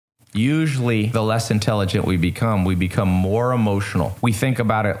Usually, the less intelligent we become more emotional. We think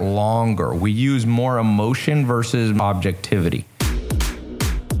about it longer. We use more emotion versus objectivity.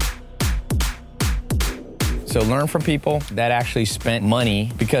 So learn from people that actually spent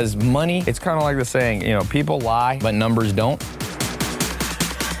money, because money, it's kind of like the saying, people lie, but numbers don't.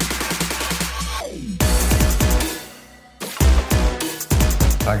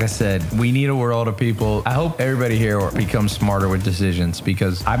 Like I said, we need a world of people. I hope everybody here becomes smarter with decisions,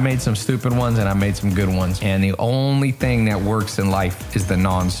 because I've made some stupid ones and I've made some good ones. And the only thing that works in life is the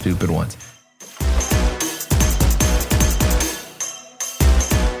non-stupid ones.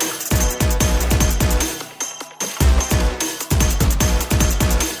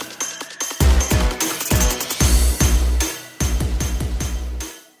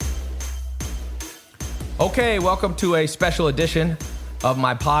 Okay, welcome to a special edition of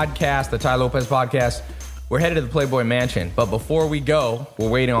my podcast, the Tai Lopez Podcast. We're headed to the Playboy Mansion, but before we go, we're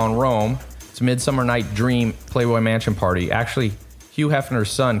waiting on Rome. It's Midsummer Night Dream Playboy Mansion party. Actually, Hugh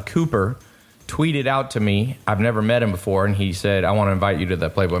Hefner's son, Cooper, tweeted out to me. I've never met him before, and he said, I want to invite you to the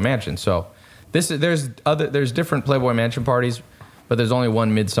Playboy Mansion. So there's different Playboy Mansion parties, but there's only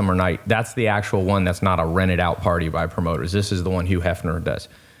one Midsummer Night. That's the actual one that's not a rented out party by promoters. This is the one Hugh Hefner does.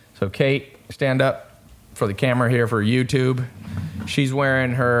 So Kate, stand up for the camera here for YouTube. She's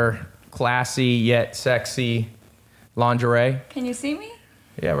wearing her classy yet sexy lingerie. Can you see me?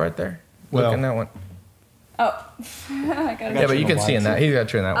 Yeah, right there. Well, look in that one. Oh, I got it. Yeah, but you can see in that. He's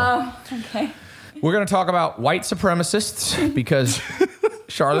got you in that one. Oh, okay. We're going to talk about white supremacists because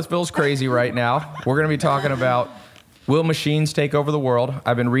Charlottesville's crazy right now. We're going to be talking about will machines take over the world.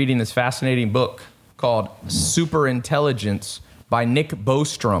 I've been reading this fascinating book called Superintelligence by Nick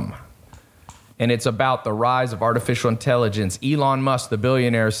Bostrom. And it's about the rise of artificial intelligence. Elon Musk, the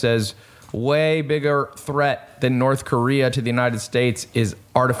billionaire, says way bigger threat than North Korea to the United States is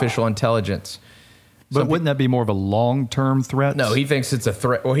artificial intelligence. But wouldn't that be more of a long-term threat? No, he thinks it's a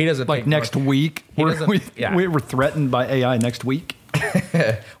threat. Well, he doesn't like think next week. We were threatened by AI next week.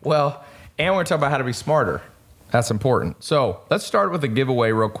 Well, and we're talking about how to be smarter. That's important. So let's start with a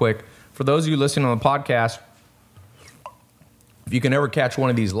giveaway real quick. For those of you listening on the podcast, if you can ever catch one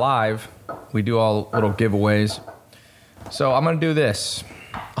of these live, we do all little giveaways. So I'm going to do this.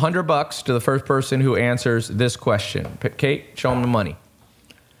 $100 to the first person who answers this question. Kate, show them the money.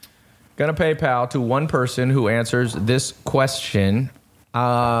 Going to PayPal to one person who answers this question.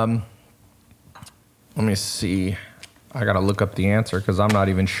 Let me see. I got to look up the answer because I'm not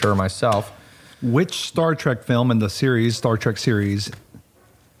even sure myself. Which Star Trek film in the Star Trek series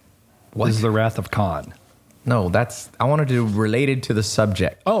is The Wrath of Khan? No, I wanted to relate it to the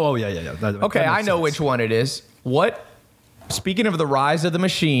subject. Oh, yeah. Okay, I know which one it is. Speaking of the rise of the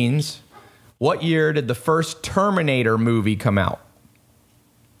machines, what year did the first Terminator movie come out?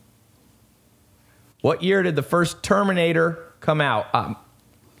 What year did the first Terminator come out?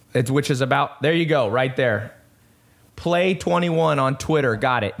 Which is about, there you go, right there. Play21 on Twitter,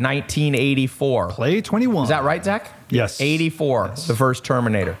 got it, 1984. Play21. Is that right, Zach? Yes. 84, yes. The first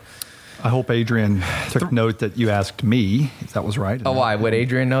Terminator. I hope Adrian took note that you asked me if that was right. Oh, why? Would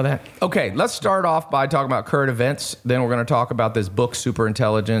Adrian know that? Okay, let's start off by talking about current events. Then we're going to talk about this book,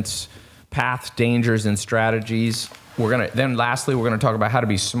 Superintelligence, Paths, Dangers, and Strategies. Then lastly, we're going to talk about how to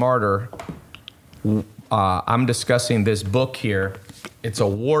be smarter. I'm discussing this book here. It's a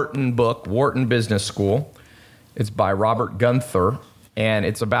Wharton book, Wharton Business School. It's by Robert Gunther, and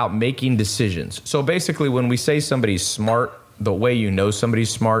it's about making decisions. So basically, when we say somebody's smart, the way you know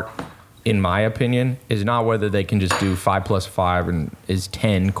somebody's smart, in my opinion, is not whether they can just do 5 + 5 and is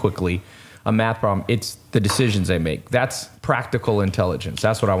 10 quickly, a math problem. It's the decisions they make. That's practical intelligence.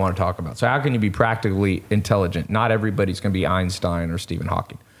 That's what I want to talk about. So how can you be practically intelligent? Not everybody's going to be Einstein or Stephen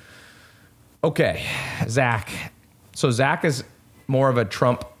Hawking. Okay, Zach. So Zach is more of a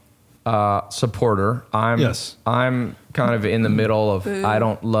Trump supporter. Yes. I'm kind of in the middle of, I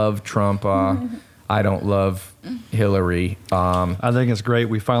don't love Trump. I don't love Hillary. I think it's great.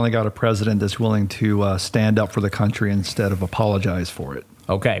 We finally got a president that's willing to stand up for the country instead of apologize for it.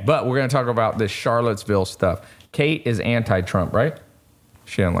 Okay, but we're going to talk about this Charlottesville stuff. Kate is anti-Trump, right?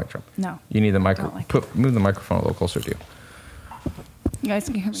 She doesn't like Trump. No. You need the move the microphone a little closer to you. You guys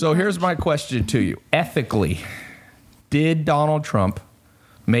can hear me. So here's my question to you. Ethically, did Donald Trump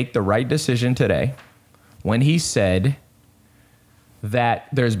make the right decision today when he said that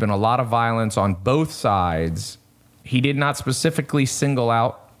there's been a lot of violence on both sides? He did not specifically single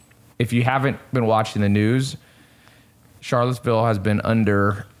out. If you haven't been watching the news, Charlottesville has been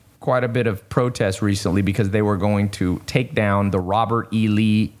under quite a bit of protest recently because they were going to take down the Robert E.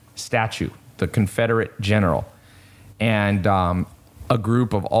 Lee statue, the Confederate general. And a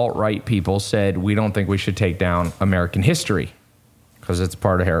group of alt-right people said, we don't think we should take down American history because it's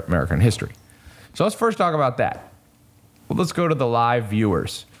part of American history. So let's first talk about that. Well, let's go to the live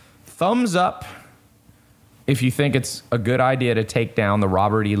viewers. Thumbs up if you think it's a good idea to take down the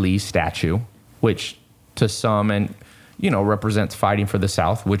Robert E. Lee statue, which to some represents fighting for the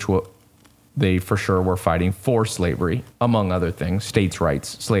South, which they for sure were fighting for slavery, among other things, states'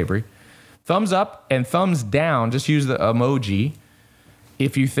 rights, slavery. Thumbs up and thumbs down, just use the emoji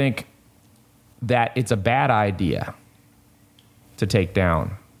if you think that it's a bad idea to take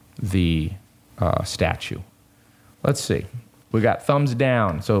down the statue. Let's see. We got thumbs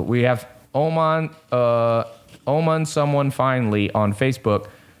down. So we have Oman someone finally on Facebook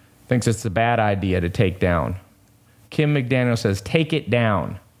thinks it's a bad idea to take down. Kim McDaniel says, take it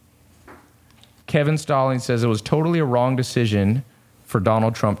down. Kevin Stalling says it was totally a wrong decision for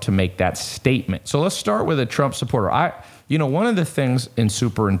Donald Trump to make that statement. So let's start with a Trump supporter. One of the things in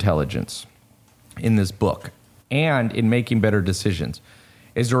superintelligence in this book and in making better decisions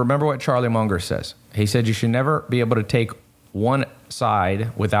is to remember what Charlie Munger says. He said you should never be able to take one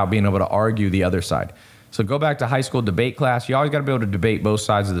side without being able to argue the other side. So go back to high school debate class. You always got to be able to debate both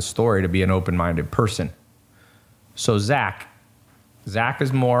sides of the story to be an open-minded person. So Zach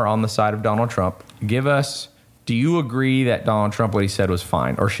is more on the side of Donald Trump. Do you agree that Donald Trump, what he said was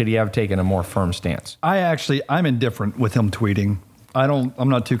fine, or should he have taken a more firm stance? I'm indifferent with him tweeting. I'm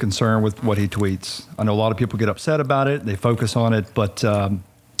not too concerned with what he tweets. I know a lot of people get upset about it. They focus on it, but I'm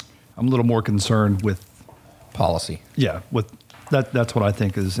a little more concerned with policy. Yeah, with that's what I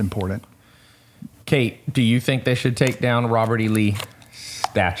think is important. Kate, do you think they should take down Robert E. Lee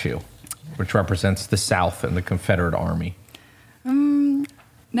statue, which represents the South and the Confederate Army?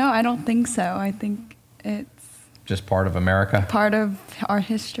 No, I don't think so. I think it's just part of America? Part of our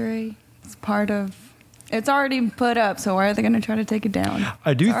history. It's already put up, so why are they going to try to take it down?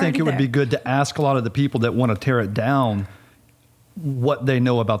 I do think it would be good to ask a lot of the people that want to tear it down what they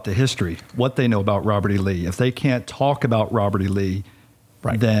know about the history, what they know about Robert E. Lee. If they can't talk about Robert E. Lee,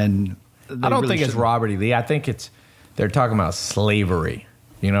 right, then I don't think it's Robert E. Lee. I think they're talking about slavery.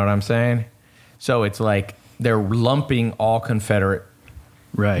 You know what I'm saying? So it's like they're lumping all Confederate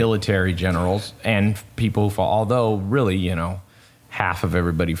military generals and people who fought, although really, half of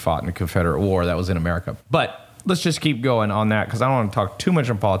everybody fought in the Confederate War. That was in America. But let's just keep going on that because I don't want to talk too much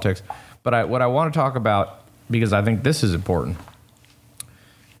on politics. But what I want to talk about, because I think this is important,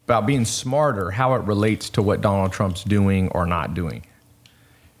 about being smarter, how it relates to what Donald Trump's doing or not doing.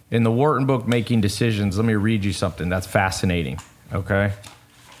 In the Wharton book, Making Decisions, let me read you something that's fascinating, okay?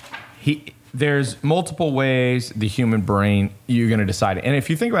 There's multiple ways the human brain, you're going to decide it. And if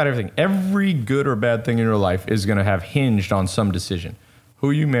you think about everything, every good or bad thing in your life is going to have hinged on some decision.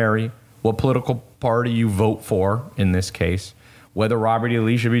 Who you marry, what political party you vote for, in this case, whether Robert E.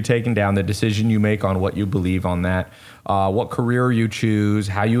 Lee should be taken down, the decision you make on what you believe on that, what career you choose,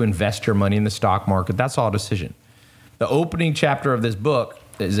 how you invest your money in the stock market, that's all a decision. The opening chapter of this book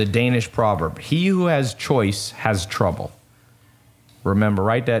is a Danish proverb. He who has choice has trouble. Remember,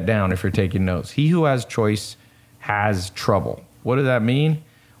 write that down if you're taking notes. He who has choice has trouble. What does that mean?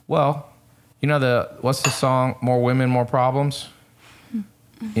 Well, what's the song? More women, more problems?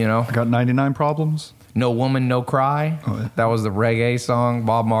 I got 99 problems. No woman, no cry. Oh, yeah. That was the reggae song,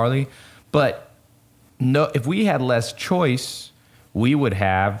 Bob Marley. But if we had less choice, we would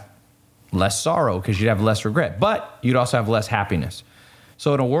have less sorrow because you'd have less regret. But you'd also have less happiness.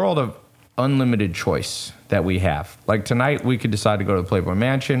 So in a world of unlimited choice that we have, like tonight, we could decide to go to the Playboy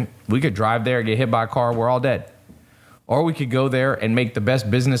Mansion. We could drive there, get hit by a car, we're all dead. Or we could go there and make the best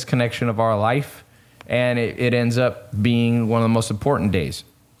business connection of our life, and it ends up being one of the most important days.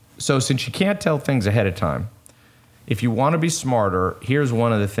 So since you can't tell things ahead of time, if you want to be smarter, here's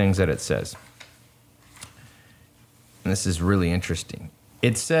one of the things that it says. And this is really interesting.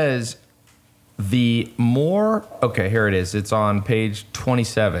 It says here it is. It's on page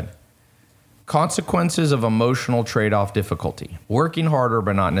 27. Consequences of emotional trade-off difficulty. Working harder,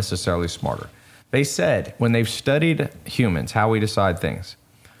 but not necessarily smarter. They said, when they've studied humans, how we decide things,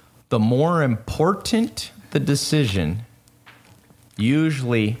 the more important the decision,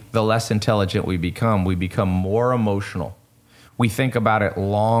 usually the less intelligent we become. We become more emotional. We think about it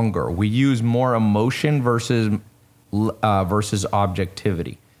longer. We use more emotion versus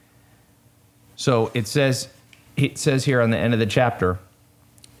objectivity. So it says here on the end of the chapter,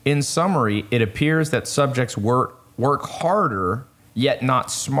 in summary, it appears that subjects work harder, yet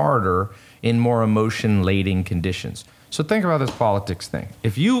not smarter, in more emotion-laden conditions. So think about this politics thing.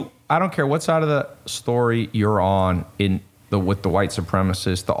 I don't care what side of the story you're on with the white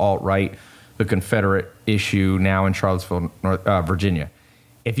supremacists, the alt-right, the Confederate issue now in Charlottesville, Virginia.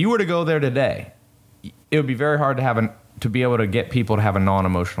 If you were to go there today, it would be very hard to be able to get people to have a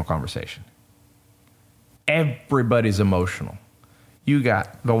non-emotional conversation. Everybody's emotional. You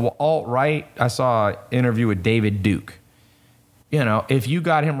got the alt-right. I saw an interview with David Duke. You know, if you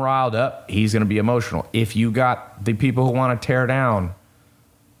got him riled up, he's going to be emotional. If you got the people who want to tear down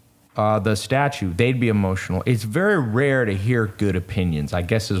the statue, they'd be emotional. It's very rare to hear good opinions, I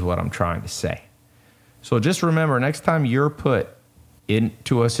guess is what I'm trying to say. So just remember, next time you're put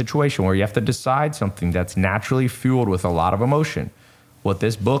into a situation where you have to decide something that's naturally fueled with a lot of emotion, what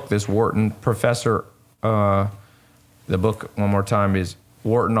this book, this Wharton professor, the book, one more time, is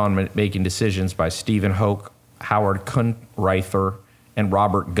Wharton on Making Decisions by Stephen Hoke, Howard Kunreuther, and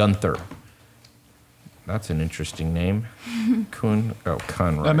Robert Gunther. That's an interesting name.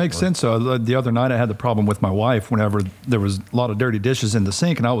 Kunreuther. That makes sense. So the other night I had the problem with my wife whenever there was a lot of dirty dishes in the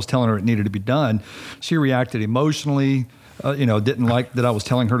sink and I was telling her it needed to be done. She reacted emotionally, didn't like that I was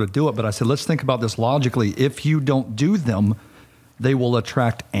telling her to do it. But I said, let's think about this logically. If you don't do them, they will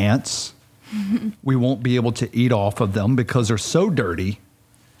attract ants. We won't be able to eat off of them because they're so dirty.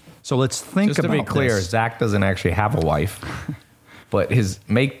 So let's think about this. Just to be clear, Zach doesn't actually have a wife. But was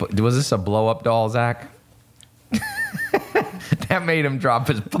this a blow-up doll, Zach? That made him drop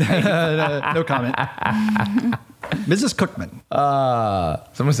his plate. No comment. Mrs. Cookman.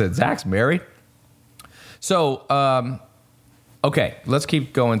 Someone said, Zach's married? So, okay, let's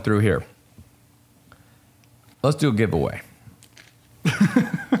keep going through here. Let's do a giveaway.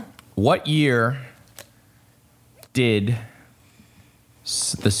 What year did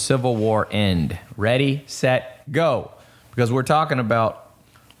the Civil War end? Ready, set, go. Because we're talking about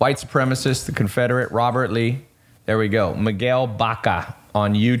white supremacists, the Confederate, Robert Lee. There we go. Miguel Baca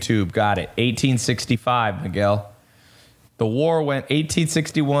on YouTube. Got it. 1865, Miguel. The war went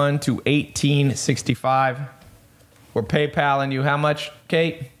 1861 to 1865. We're PayPaling you how much,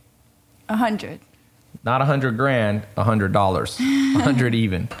 Kate? 100. Not $100,000, $100. 100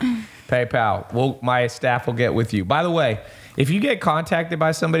 even. PayPal. My staff will get with you. By the way, if you get contacted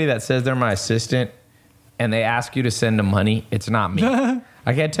by somebody that says they're my assistant and they ask you to send them money, it's not me.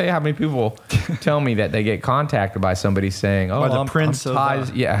 I can't tell you how many people tell me that they get contacted by somebody saying, "Oh, the Prince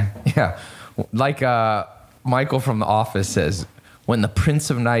of yeah." Like Michael from The Office says, when the Prince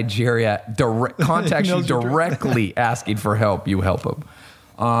of Nigeria contacts you directly asking for help, you help him.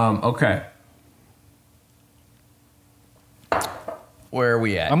 Okay. Where are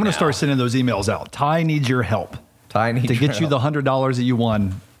we at? I'm going to start sending those emails out. Ty needs your help. Ty needs to get you the $100 that you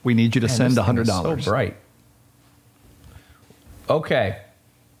won. We need you to send $100. So bright. Okay.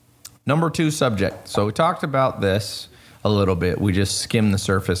 Number 2 subject. So we talked about this a little bit. We just skimmed the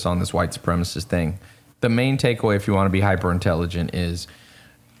surface on this white supremacist thing. The main takeaway, if you want to be hyper intelligent, is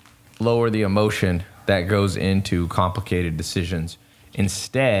lower the emotion that goes into complicated decisions.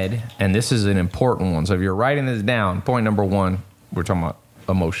 Instead, and this is an important one, so if you're writing this down, point number 1, we're talking about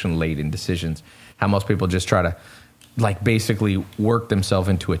emotion-laden decisions, how most people just try to basically work themselves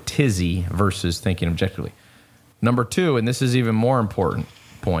into a tizzy versus thinking objectively. Number 2, and this is even more important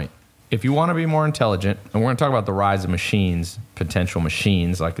point, if you want to be more intelligent, and we're going to talk about the rise of machines, potential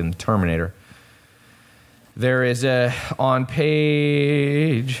machines like in the Terminator, there is on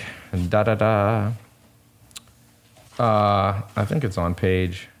page, I think it's on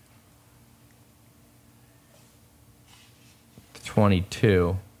page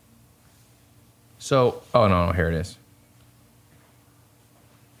 22. So, no, here it is.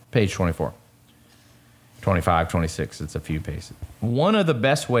 Page 24. 25, 26, it's a few pages. One of the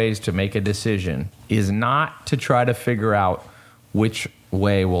best ways to make a decision is not to try to figure out which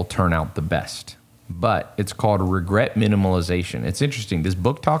way will turn out the best, but it's called regret minimalization. It's interesting. This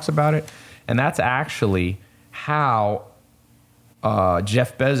book talks about it, and that's actually how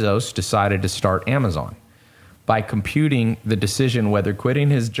Jeff Bezos decided to start Amazon, by computing the decision whether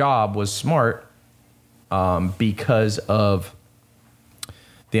quitting his job was smart because of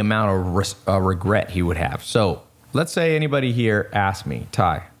the amount of regret he would have. So let's say anybody here asked me,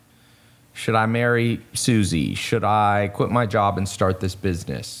 Ty, should I marry Susie? Should I quit my job and start this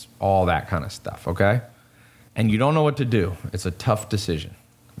business? All that kind of stuff, okay? And you don't know what to do. It's a tough decision.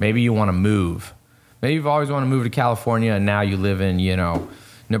 Maybe you want to move. Maybe you've always wanted to move to California and now you live in,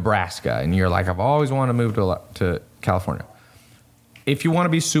 Nebraska. And you're like, I've always wanted to move to California. If you want to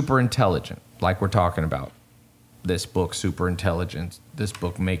be super intelligent, like we're talking about, this book, Super Intelligence, this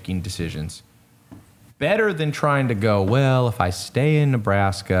book, Making Decisions, better than trying to go, well, if I stay in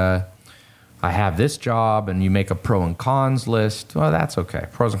Nebraska, I have this job, and you make a pro and cons list. Well, that's okay.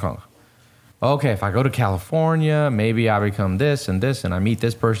 Pros and cons. Okay, if I go to California, maybe I become this, and I meet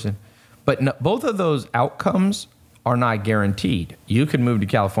this person. But no, both of those outcomes are not guaranteed. You could move to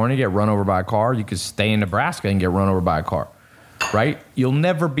California, get run over by a car. You could stay in Nebraska and get run over by a car, right? You'll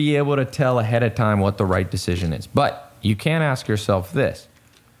never be able to tell ahead of time what the right decision is. But you can ask yourself this: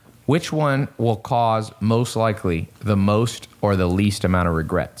 which one will cause most likely the most or the least amount of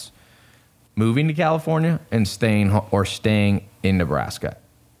regrets? Moving to California and staying in Nebraska.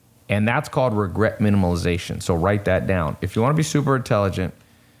 And that's called regret minimalization. So write that down. If you want to be super intelligent,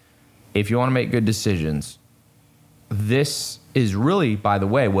 if you want to make good decisions, this is really, by the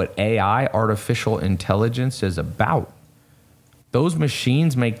way, what AI, artificial intelligence, is about. Those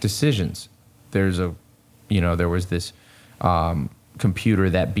machines make decisions. There was this computer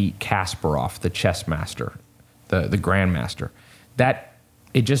that beat Kasparov, the chess master, the grandmaster. That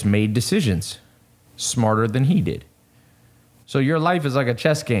it just made decisions smarter than he did. So your life is like a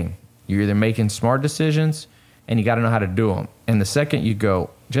chess game. You're either making smart decisions, and you got to know how to do them. And the second you go,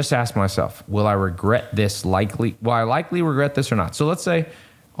 just ask myself, will I regret this likely? Will I likely regret this or not? So let's say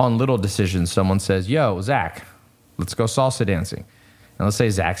on little decisions, someone says, yo, Zach, let's go salsa dancing. And let's say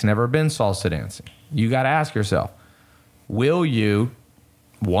Zach's never been salsa dancing. You got to ask yourself, will you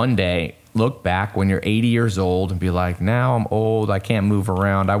one day look back when you're 80 years old and be like, now I'm old, I can't move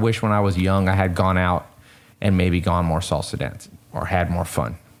around. I wish when I was young I had gone out and maybe gone more salsa dancing or had more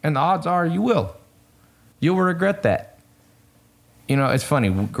fun. And the odds are you will. You'll regret that. You know, it's funny.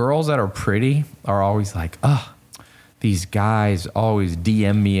 Girls that are pretty are always like, these guys always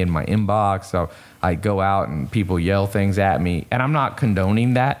DM me in my inbox. So I go out and people yell things at me. And I'm not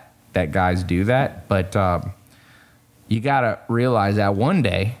condoning that guys do that. But you got to realize that one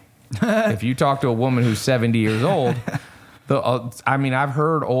day, if you talk to a woman who's 70 years old, I've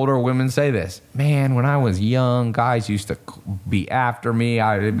heard older women say this. Man, when I was young, guys used to be after me.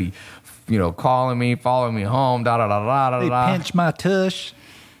 I'd be, calling me, following me home, They pinch my tush.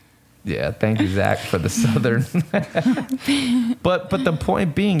 Yeah, thank you, Zach, for the southern. But the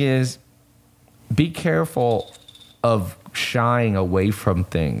point being is, be careful of shying away from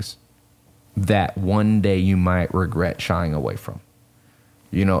things that one day you might regret shying away from.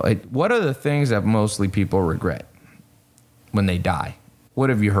 What are the things that mostly people regret when they die? What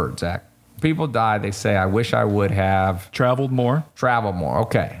have you heard, Zach? People die, they say, I wish I would have Traveled more.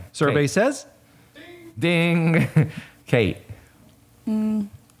 Okay. Survey Kate. says. Ding. Kate. When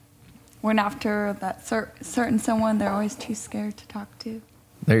after that certain someone, they're always too scared to talk to.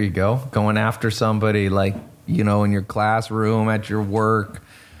 There you go. Going after somebody like, in your classroom, at your work,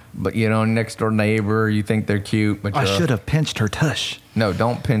 but, next door neighbor, you think they're cute. But I should have pinched her tush. No,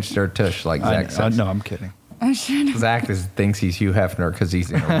 don't pinch their tush like Zach says. No, I'm kidding. I should have. Zach thinks he's Hugh Hefner because he's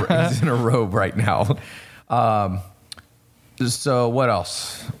in a robe right now. So what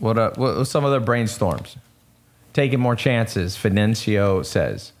else? What some other brainstorms? Taking more chances, Fidencio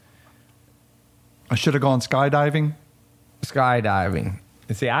says. I should have gone skydiving. Skydiving.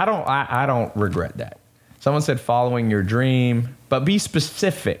 And see, I don't regret that. Someone said following your dream, but be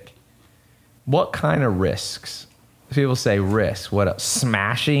specific. What kind of risks? People say risks. What else?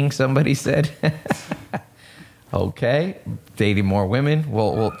 Smashing, somebody said. Okay. Dating more women.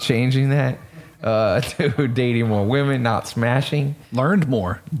 Well, changing that to dating more women, not smashing. Learned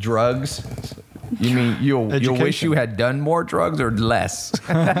more. Drugs. You mean you'll wish you had done more drugs or less?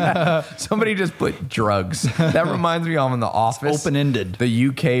 Somebody just put drugs. That reminds me of in The Office. Open-ended. The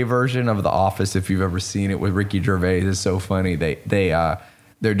UK version of The Office, if you've ever seen it with Ricky Gervais, is so funny. They're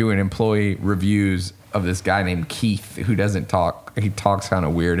doing employee reviews of this guy named Keith who doesn't talk. He talks kind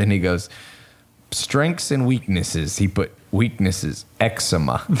of weird, and he goes, strengths and weaknesses. He put weaknesses,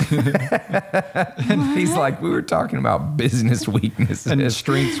 eczema. And he's like, we were talking about business weaknesses. And his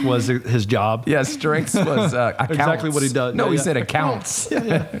strengths was his job. Yeah, strengths was accounts. Exactly what he does. No, Yeah, he yeah. said accounts.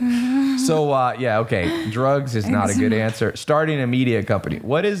 So, okay. Drugs is not a good answer. Starting a media company.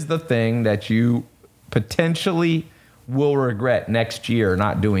 What is the thing that you potentially will regret next year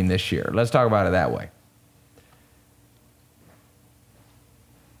not doing this year? Let's talk about it that way.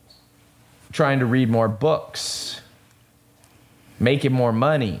 Trying to read more books, making more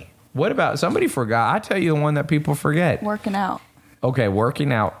money. What about, somebody forgot, I tell you the one that people forget. Working out. Okay,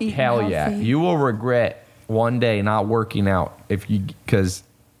 working out. Eating Hell yeah. healthy. You will regret one day not working out because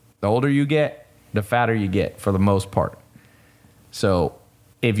the older you get, the fatter you get for the most part. So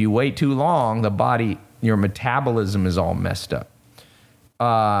if you wait too long, the body, your metabolism is all messed up.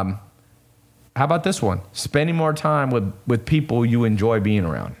 How about this one? Spending more time with people you enjoy being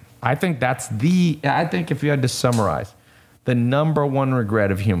around. I think I think if you had to summarize, the number one regret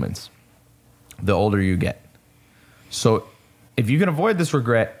of humans, the older you get. So if you can avoid this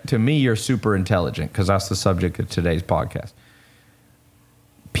regret, to me, you're super intelligent because that's the subject of today's podcast.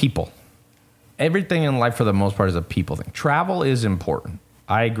 People. everything in life for the most part is a people thing. Travel is important.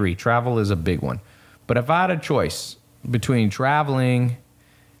 I agree. Travel is a big one. But if I had a choice between traveling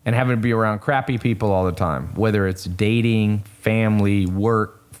and having to be around crappy people all the time, whether it's dating, family,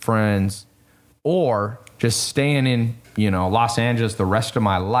 work, friends, or just staying in, Los Angeles the rest of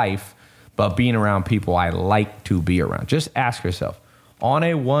my life, but being around people I like to be around. Just ask yourself, on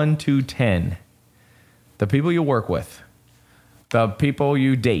a 1 to 10, the people you work with, the people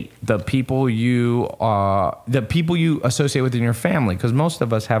you date, the people you associate with in your family, because most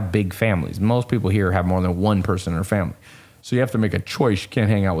of us have big families. Most people here have more than one person in their family. So you have to make a choice. You can't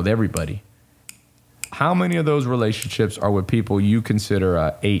hang out with everybody. How many of those relationships are with people you consider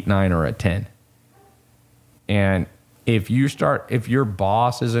a 8, 9, or a 10? And if your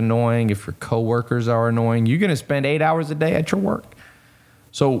boss is annoying, if your coworkers are annoying, you're going to spend 8 hours a day at your work.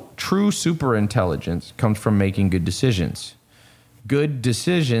 So true super intelligence comes from making good decisions. Good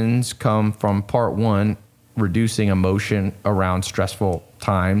decisions come from part 1, reducing emotion around stressful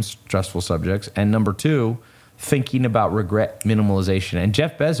times, stressful subjects. And number 2, thinking about regret minimalization. And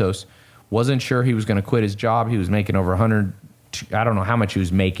Jeff Bezos wasn't sure he was going to quit his job. He was making over 100. I don't know how much he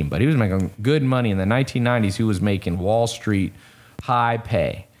was making, but he was making good money. In the 1990s, he was making Wall Street high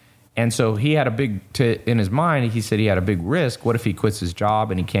pay. And so he had in his mind, he said he had a big risk. What if he quits his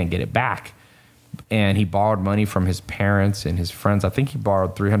job and he can't get it back? And he borrowed money from his parents and his friends. I think he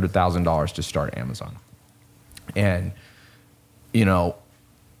borrowed $300,000 to start Amazon. And,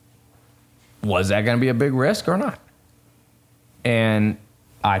 was that going to be a big risk or not? And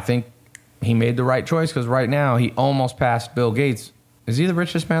I think he made the right choice, because right now he almost passed Bill Gates. Is he the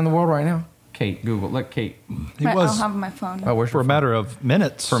richest man in the world right now? Kate, Google. Let Kate. He was. I'll have my phone. Oh, for a matter of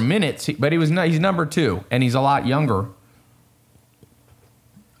minutes. For minutes, but he's number 2, and he's a lot younger.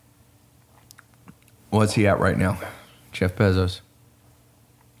 What's he at right now? Jeff Bezos.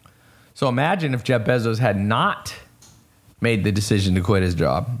 So imagine if Jeff Bezos had not made the decision to quit his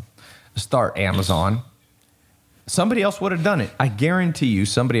job, start Amazon. Somebody else would have done it. I guarantee you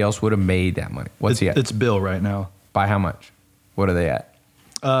somebody else would have made that money. What's he at? It's Bill right now. By how much? What are they at?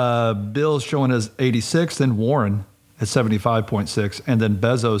 Bill's showing as 86, then Warren at 75.6, and then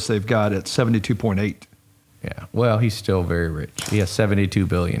Bezos they've got at 72.8. Yeah. Well, he's still very rich. He has $72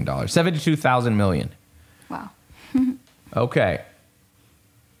 billion. 72,000 million. Wow. Okay.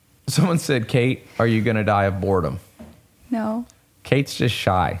 Someone said, Kate, are you going to die of boredom? No. Kate's just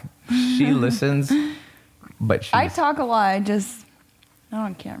shy. She listens, but I talk a lot. Not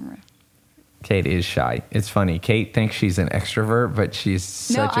on camera. Kate is shy. It's funny. Kate thinks she's an extrovert, but she's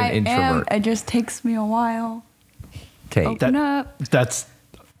such an introvert. It just takes me a while. Kate. Open up. That's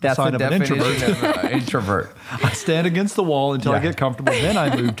the sign of an definition introvert. of an introvert. I stand against the wall until I Yeah. get comfortable. Then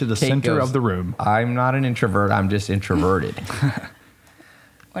I move to the Kate center goes, of the room. I'm not an introvert. I'm just introverted.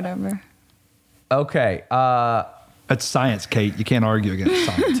 Whatever. Okay. That's science, Kate. You can't argue against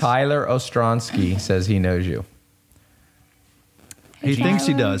science. Tyler Ostronsky says he knows you. He thinks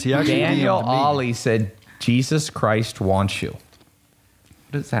he does. He actually Daniel DM'd me. Ollie said, Jesus Christ wants you.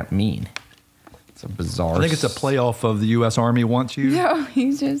 What does that mean? It's a bizarre. I think it's a playoff of the U.S. Army wants you. No,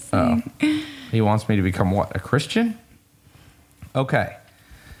 he's just saying. He wants me to become what? A Christian? Okay.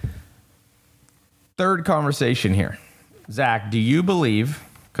 Third conversation here. Zach, do you believe,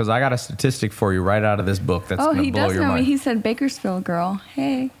 because I got a statistic for you right out of this book that's going he to blow does your know me. mind. He said Bakersfield girl.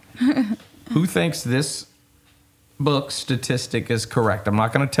 Hey. Who thinks this book statistic is correct? I'm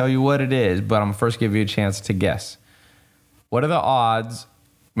not going to tell you what it is, but I'm going to first give you a chance to guess. What are the odds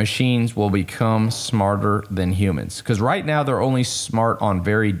machines will become smarter than humans? Because right now they're only smart on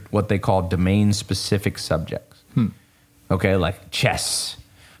what they call domain-specific subjects. Okay, like chess.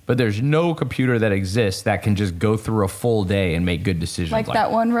 But there's no computer that exists that can just go through a full day and make good decisions. Like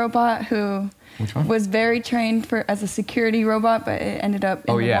that one robot who was very trained as a security robot, but it ended up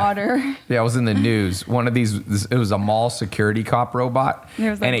in the water. Yeah, it was in the news. One of these, it was a mall security cop robot. It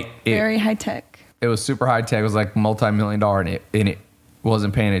was like very high tech. It was super high tech. It was like multi-million-dollar, and it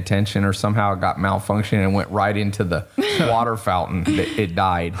wasn't paying attention, or somehow it got malfunctioned and went right into the water fountain. It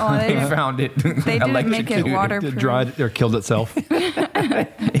died. Oh, they found it. They didn't make it waterproof. It dried or killed itself.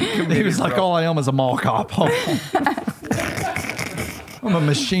 He was like, all I am is a mall cop. I'm a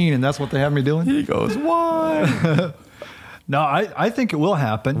machine, and that's what they have me doing? He goes, why? No, I think it will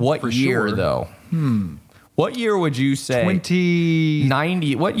happen. What for year, sure. though? What year would you say?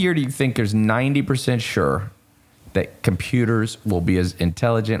 90. What year do you think there's 90% sure that computers will be as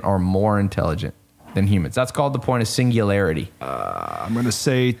intelligent or more intelligent than humans? That's called the point of singularity. I'm going to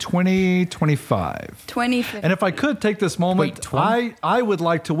say 2025. 2050. And if I could take this moment, Wait, 20? I would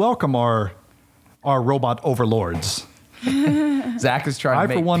like to welcome our robot overlords. Zach is trying to I,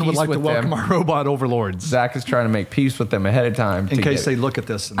 make for one, would peace like to with welcome them. our robot overlords. Zach is trying to make peace with them ahead of time. In case they look at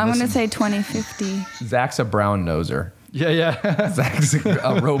this. I'm going to say 2050. Zach's a brown noser. Yeah. Zach's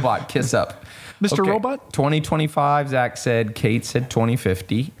a robot kiss up. Mr. Robot? 2025, Zach said. Kate said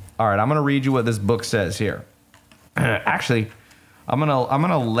 2050. All right, I'm going to read you what this book says here. Actually, I'm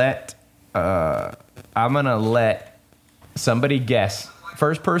gonna let somebody guess.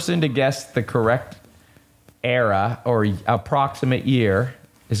 First person to guess the correct era or approximate year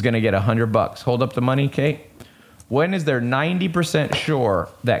is going to get $100. Hold up the money, Kate. When is there 90% sure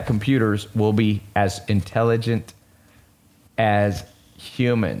that computers will be as intelligent as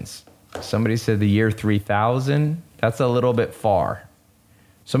humans? Somebody said the year 3000. That's a little bit far.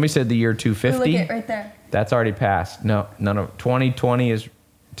 Somebody said the year 250. Look at right there. That's already passed. No. 2020 is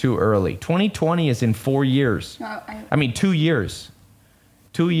too early. 2020 is in 4 years. No, 2 years.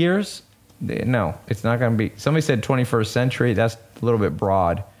 2 years? No, it's not going to be. Somebody said 21st century. That's a little bit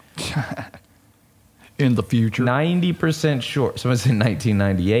broad. In the future. 90% sure. Somebody said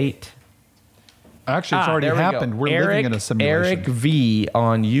 1998. Actually, it's already happened. We're living in a simulation. Eric V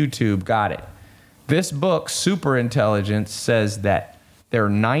on YouTube got it. This book, Superintelligence, says that they're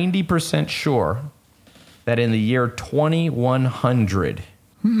 90% sure that in the year 2100,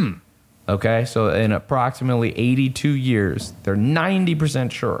 okay, so in approximately 82 years, they're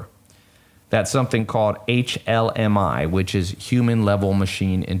 90% sure that something called HLMI, which is human level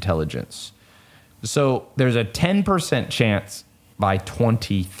machine intelligence. So there's a 10% chance by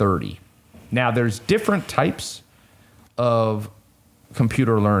 2030. Now, there's different types of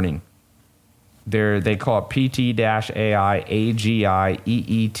computer learning. They call it PT-AI, AGI,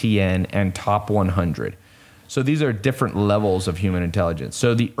 EETN, and Top 100. So these are different levels of human intelligence.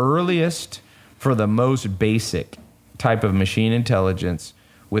 So the earliest for the most basic type of machine intelligence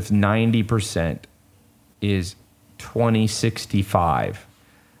with 90% is 2065.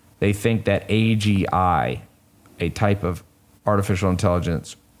 They think that AGI, a type of artificial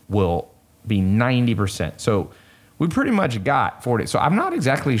intelligence, will be 90%. So we pretty much got 40. So I'm not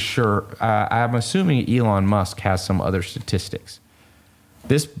exactly sure. I'm assuming Elon Musk has some other statistics.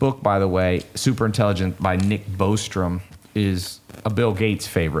 This book, by the way, Superintelligent by Nick Bostrom, is a Bill Gates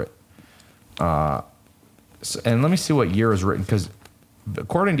favorite. And let me see what year it was written, because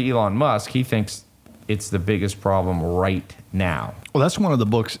according to Elon Musk, he thinks it's the biggest problem right now. Well, that's one of the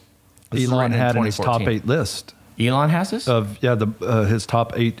books Elon had in his top 8 list. Elon has this? His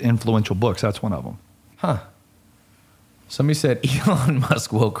top 8 influential books. That's one of them. Huh. Somebody said Elon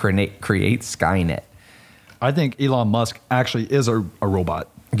Musk will create Skynet. I think Elon Musk actually is a robot.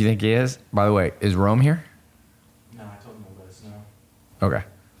 You think he is? By the way, is Rome here? No, I told him to let us know. Okay.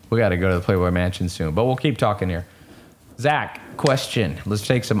 We got to go to the Playboy Mansion soon, but we'll keep talking here. Zach, question. Let's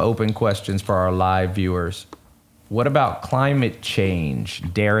take some open questions for our live viewers. What about climate change?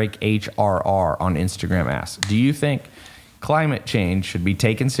 Derek HRR on Instagram asks, do you think climate change should be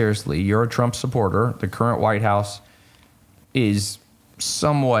taken seriously? You're a Trump supporter. The current White House is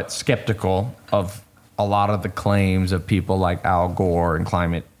somewhat skeptical of a lot of the claims of people like Al Gore and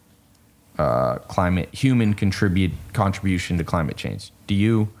climate human contribution to climate change. Do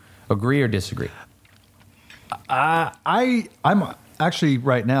you agree or disagree? I'm actually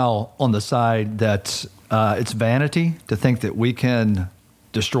right now on the side that it's vanity to think that we can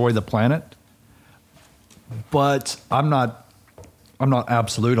destroy the planet, but I'm not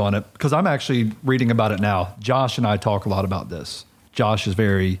absolute on it, because I'm actually reading about it now. Josh and I talk a lot about this. Josh is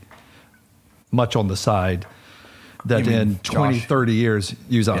very much on the side that in 20, 30 years,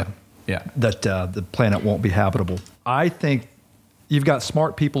 that the planet won't be habitable. I think you've got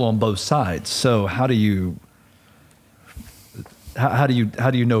smart people on both sides. So how do you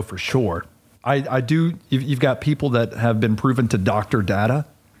know for sure? I do. You've got people that have been proven to doctor data.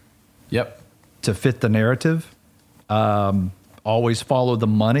 Yep. To fit the narrative. Always follow the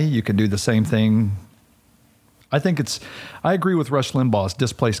money. You can do the same thing. I agree with Rush Limbaugh's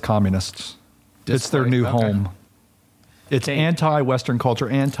displaced communists. It's their new home. It's anti-Western culture,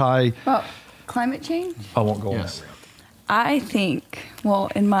 Well, climate change? I won't go on. I think,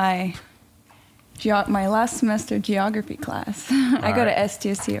 in my last semester geography class, I go to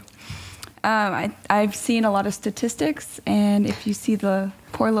STSU. I've seen a lot of statistics, and if you see the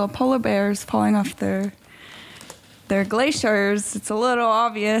poor little polar bears falling off their glaciers, it's a little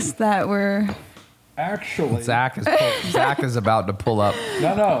obvious that we're... Actually, Zach is about to pull up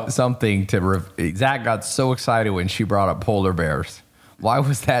something to... Zach got so excited when she brought up polar bears. Why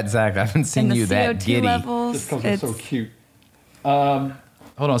was that, Zach? I haven't seen you that giddy. Levels, just because it's so cute. Hold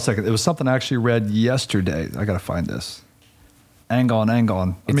on a second. It was something I actually read yesterday. I got to find this. Hang on.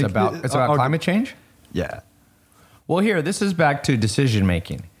 It's about climate change? Yeah. Well, here, this is back to decision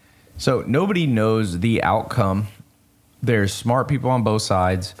making. So nobody knows the outcome. There's smart people on both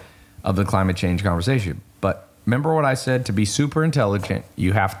sides of the climate change conversation. But remember what I said, to be super intelligent,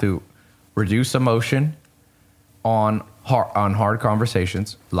 you have to reduce emotion on hard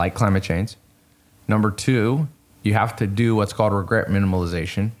conversations like climate change. Number 2, you have to do what's called regret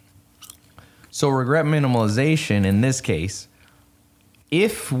minimalization. So regret minimalization in this case,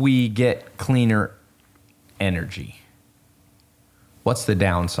 if we get cleaner energy, what's the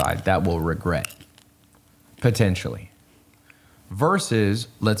downside that we'll regret? Potentially. Versus,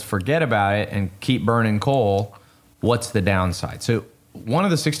 let's forget about it and keep burning coal, what's the downside? So one of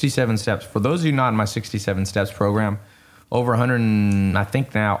the 67 steps, for those of you not in my 67 steps program, over 100, I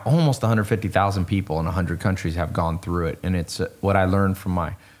think now, almost 150,000 people in 100 countries have gone through it. And it's what I learned from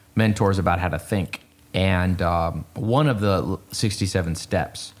my mentors about how to think. And one of the 67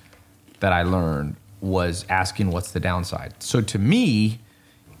 steps that I learned was asking what's the downside. So to me,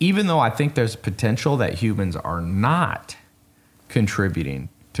 even though I think there's potential that humans are not contributing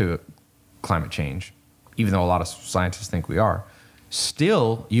to climate change, even though a lot of scientists think we are,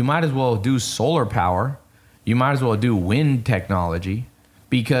 still, you might as well do solar power. You might as well do wind technology,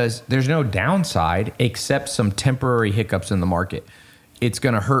 because there's no downside except some temporary hiccups in the market. It's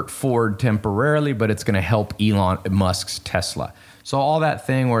going to hurt Ford temporarily, but it's going to help Elon Musk's Tesla. So all that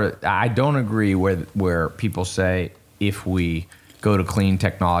thing where I don't agree where people say if we go to clean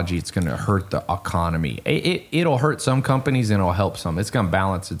technology, it's going to hurt the economy. It'll hurt some companies and it'll help some. It's going to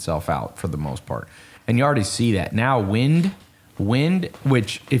balance itself out for the most part. And you already see that. Now wind,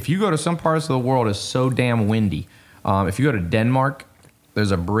 which if you go to some parts of the world is so damn windy. If you go to Denmark,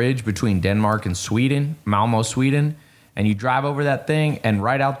 there's a bridge between Denmark and Sweden, Malmo, Sweden, and you drive over that thing, and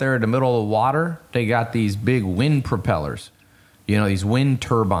right out there in the middle of the water, they got these big wind propellers, these wind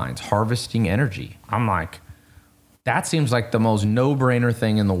turbines harvesting energy. I'm like, that seems like the most no-brainer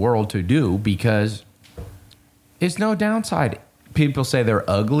thing in the world to do, because it's no downside. People say they're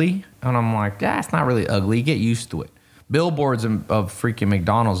ugly, and I'm like, it's not really ugly. You get used to it. Billboards of freaking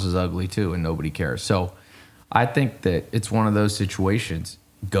McDonald's is ugly too, and nobody cares. So I think that it's one of those situations.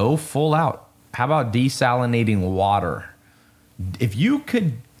 Go full out. How about desalinating water? If you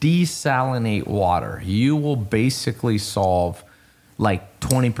could desalinate water, you will basically solve like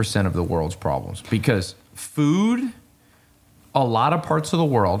 20% of the world's problems, because food, a lot of parts of the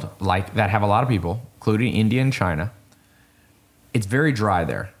world like that have a lot of people, including India and China, it's very dry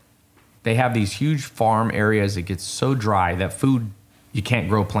there. They have these huge farm areas. It gets so dry that food, you can't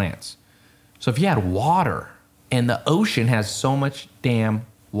grow plants. So if you had water, and the ocean has so much damn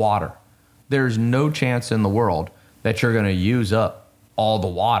water, there's no chance in the world that you're going to use up all the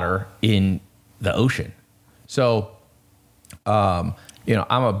water in the ocean. So, I'm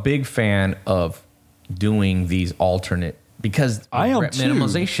a big fan of doing these alternate, because I am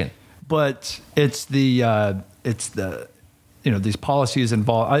minimalization. Too, but it's the these policies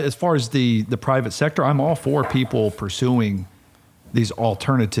involved. As far as the private sector, I'm all for people pursuing these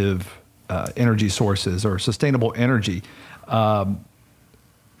alternative energy sources or sustainable energy.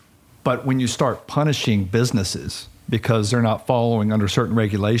 But when you start punishing businesses because they're not following under certain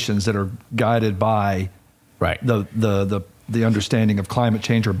regulations that are guided by the understanding of climate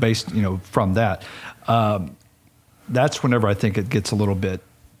change or based from that, that's whenever I think it gets a little bit,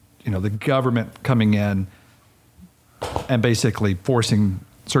 the government coming in and basically forcing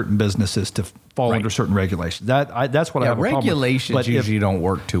certain businesses to fall under certain regulations. That's what I have a problem with. Regulations usually don't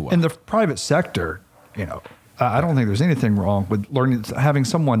work too well. In the private sector, I don't think there's anything wrong with having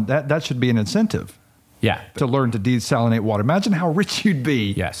someone that should be an incentive. Yeah. To learn to desalinate water. Imagine how rich you'd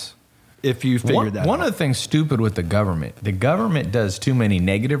be. Yes. If you figured that out. One of the things stupid with the government does too many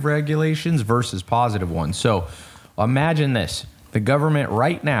negative regulations versus positive ones. So imagine this. The government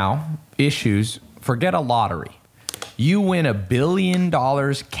right now issues, forget a lottery. You win $1 billion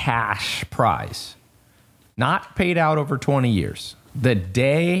cash prize, not paid out over 20 years. The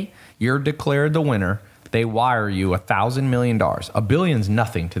day you're declared the winner, they wire you $1,000 million. $1 billion's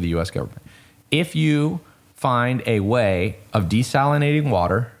nothing to the U.S. government. If you find a way of desalinating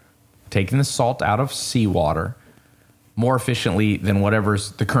water, taking the salt out of seawater more efficiently than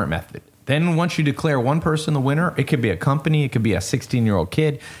whatever's the current method, then once you declare one person the winner, it could be a company, it could be a 16-year-old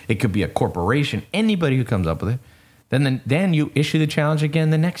kid, it could be a corporation, anybody who comes up with it. Then you issue the challenge again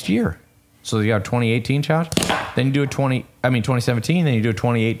the next year. So you got a 2018 challenge, then you do 2017, then you do a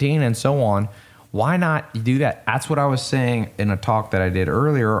 2018, and so on. Why not do that? That's what I was saying in a talk that I did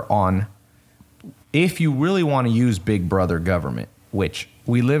earlier on. If you really want to use big brother government, which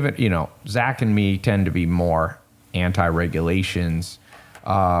we live in, Zach and me tend to be more anti-regulations.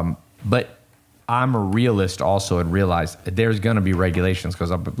 But I'm a realist also and realize there's going to be regulations because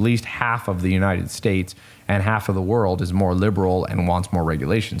at least half of the United States and half of the world is more liberal and wants more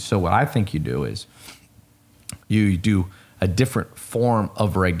regulations. So what I think you do is you do a different form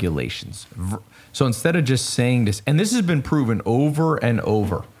of regulations. So instead of just saying this, and this has been proven over and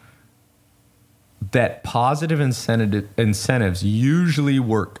over, that positive incentives usually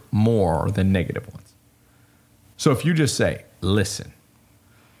work more than negative ones. So if you just say, listen,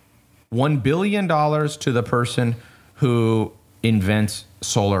 $1 billion to the person who invents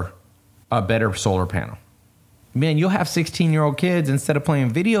a better solar panel. Man, you'll have 16-year-old kids, instead of playing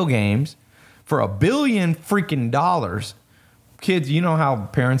video games for $1 billion freaking dollars. Kids, you know how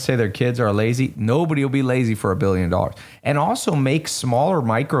parents say their kids are lazy? Nobody will be lazy for $1 billion. And also make smaller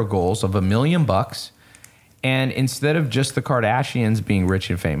micro goals of $1 million. And instead of just the Kardashians being rich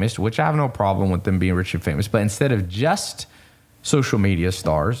and famous, which I have no problem with them being rich and famous, but instead of just social media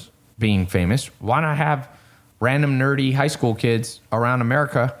stars being famous, why not have random nerdy high school kids around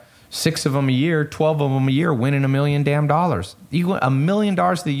America, 6 of them a year, 12 of them a year, winning $1 million damn dollars? You want $1 million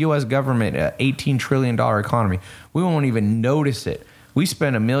to the U.S. government, an $18 trillion economy. We won't even notice it. We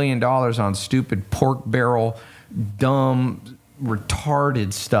spend $1 million on stupid pork barrel, dumb,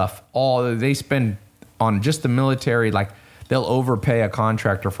 retarded stuff. All they spend on just the military, like they'll overpay a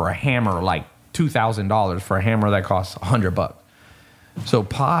contractor for a hammer, like $2,000 for a hammer that costs $100. So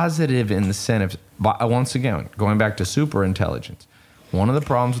positive incentives. But once again, going back to super intelligence, one of the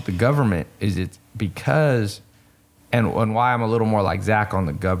problems with the government is it's because, and why I'm a little more like Zach on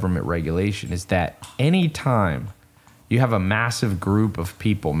the government regulation, is that anytime you have a massive group of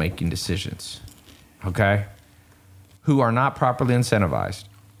people making decisions, okay, who are not properly incentivized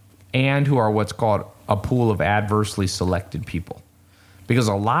and who are what's called a pool of adversely selected people, because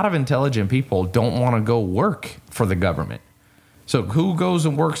a lot of intelligent people don't want to go work for the government. So who goes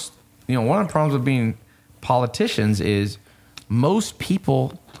and works? You know, one of the problems with being politicians is most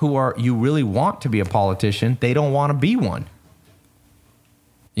people who are, you really want to be a politician, they don't want to be one.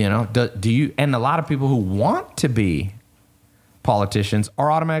 You know, do you? And a lot of people who want to be politicians are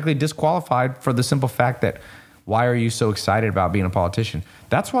automatically disqualified for the simple fact that, why are you so excited about being a politician?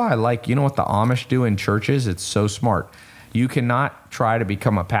 That's why I like, you know what the Amish do in churches? It's so smart. You cannot try to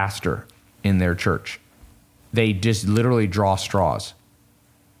become a pastor in their church. They just literally draw straws.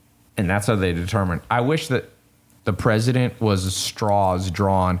 And that's how they determine. I wish that the president was straws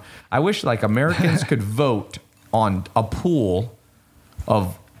drawn. I wish like Americans could vote on a pool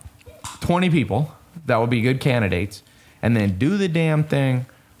of 20 people that would be good candidates and then do the damn thing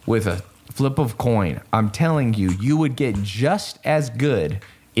with a flip of coin. I'm telling you, you would get just as good,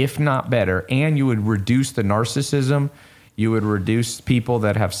 if not better, and you would reduce the narcissism. You would reduce people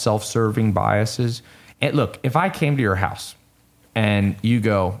that have self-serving biases. And look, if I came to your house and you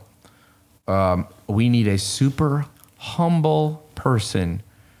go, we need a super humble person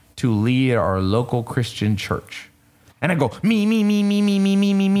to lead our local Christian church. And I go, me.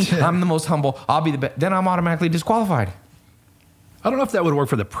 I'm the most humble. I'll be the best. Then I'm automatically disqualified. I don't know if that would work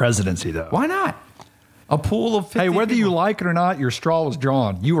for the presidency, though. Why not? A pool of 50 Hey, whether people. you like it or not, your straw was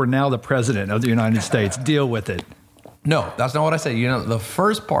drawn. You are now the president of the United States. Deal with it. No, that's not what I said. You know, the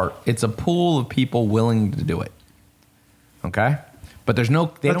first part, it's a pool of people willing to do it. Okay? But there's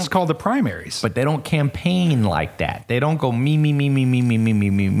no... That's called the primaries. But they don't campaign like that. They don't go me. They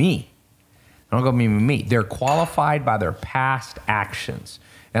don't go me. They're qualified by their past actions.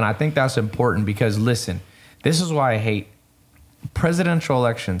 And I think that's important because, listen, this is why I hate presidential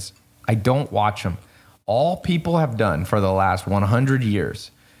elections. I don't watch them. All people have done for the last 100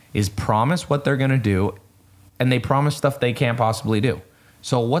 years is promise what they're going to do, and they promise stuff they can't possibly do.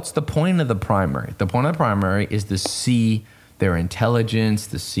 So what's the point of the primary? The point of the primary is to see their intelligence,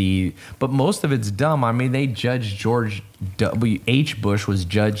 to see, but most of it's dumb. I mean, they judged George W.H. Bush was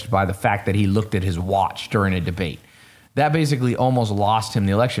judged by the fact that he looked at his watch during a debate. That basically almost lost him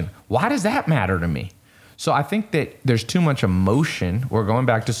the election. Why does that matter to me? So I think that there's too much emotion. We're going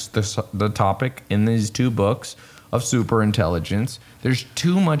back to the topic in these two books of super intelligence. There's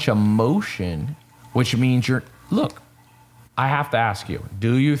too much emotion, which means look, I have to ask you,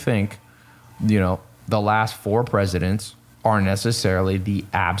 do you think, the last 4 presidents are necessarily the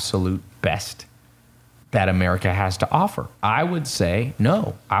absolute best that America has to offer? I would say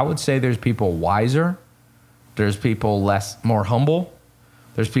no. I would say there's people wiser. There's people more humble.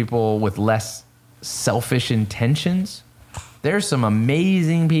 There's people with less selfish intentions. There's some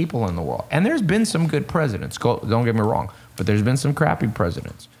amazing people in the world. And there's been some good presidents. Don't get me wrong. But there's been some crappy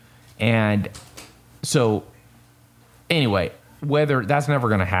presidents. And so, anyway, whether that's never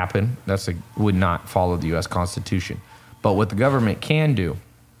going to happen, would not follow the U.S. Constitution. But what the government can do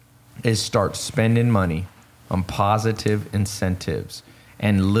is start spending money on positive incentives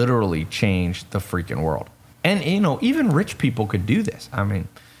and literally change the freaking world. And, even rich people could do this. I mean,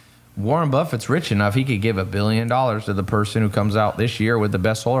 Warren Buffett's rich enough, he could give $1 billion to the person who comes out this year with the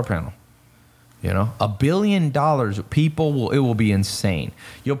best solar panel. $1 billion, it will be insane.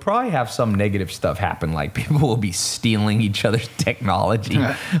 You'll probably have some negative stuff happen, like people will be stealing each other's technology.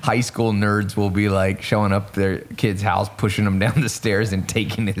 High school nerds will be like showing up their kid's house, pushing them down the stairs and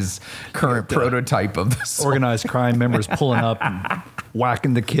taking his current prototype of the solar. Organized crime members pulling up and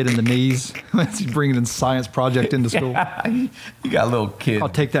whacking the kid in the knees as he's bringing in science project into school. Yeah, you got a little kid. I'll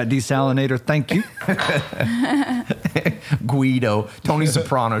take that desalinator. Thank you. Guido. Tony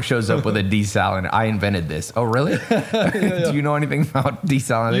Soprano shows up with a desalinator. I invented this. Oh, really? Do you know anything about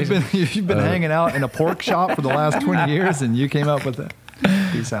desalination? You've been hanging out in a pork shop for the last 20 years, and you came up with that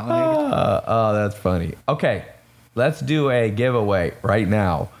desalinator. Oh, that's funny. Okay, let's do a giveaway right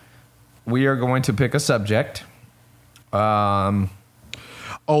now. We are going to pick a subject.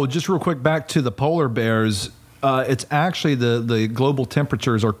 Just real quick, back to the polar bears. It's actually the global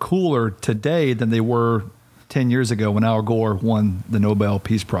temperatures are cooler today than they were 10 years ago when Al Gore won the Nobel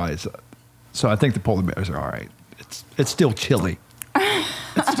Peace Prize. So I think the polar bears are all right. It's still chilly.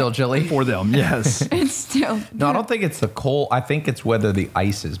 It's still chilly? For them, yes. It's still. No, I don't think it's the cold. I think it's whether the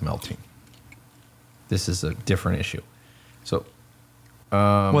ice is melting. This is a different issue. So,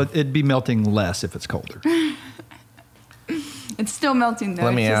 well, it'd be melting less if it's colder. It's still melting though.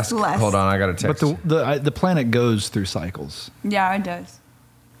 let me it's ask. just less. Hold on, I got to But text. the planet goes through cycles. Yeah, it does.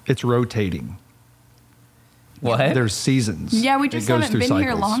 It's rotating. What? There's seasons. Yeah, we It just goes haven't been through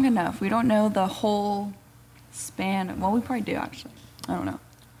here cycles. long enough. We don't know the whole span. Well, we probably do actually. I don't know.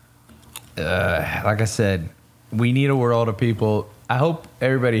 Like I said, we need a world of people. I hope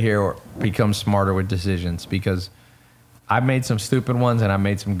everybody here becomes smarter with decisions, because I've made some stupid ones and I've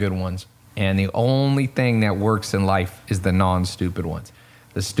made some good ones. And the only thing that works in life is the non-stupid ones.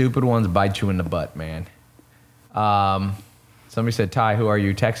 The stupid ones bite you in the butt, man. Somebody said, Ty, who are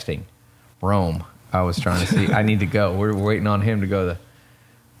you texting? Rome. I was trying to see. I need to go. We're waiting on him to go to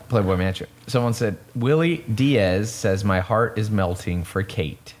the Playboy Mansion. Someone said, Willie Diaz says, my heart is melting for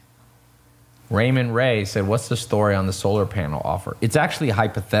Kate. Raymond Ray said, what's the story on the solar panel offer? It's actually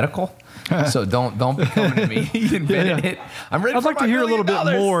hypothetical, so don't be coming to me. He invented it. I'm ready. I'd like to hear a little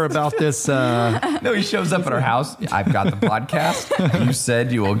bit more about this. No, he shows up at our house. I've got the podcast. You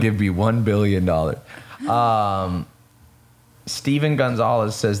said you will give me $1 billion. Steven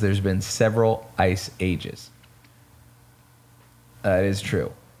Gonzalez says there's been several ice ages. That is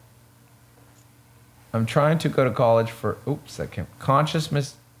true. I'm trying to go to college for... Oops, that came...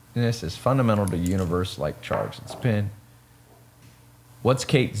 Consciousness is fundamental to universe like charge and spin. What's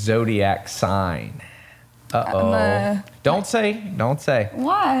Kate's zodiac sign? Uh-oh. Don't say.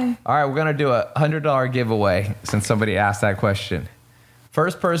 Why? All right, we're going to do a $100 giveaway since somebody asked that question.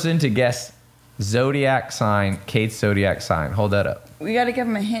 First person to guess zodiac sign, Kate's zodiac sign. Hold that up. We got to give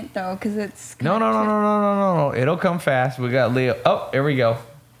him a hint though, because it's. No. It'll come fast. We got Leo. Oh, here we go.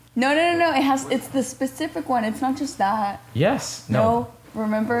 No. It's the specific one. It's not just that. Yes. No.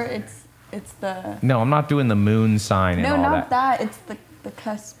 Remember, it's the. No, I'm not doing the moon sign and No, all not that. that. It's the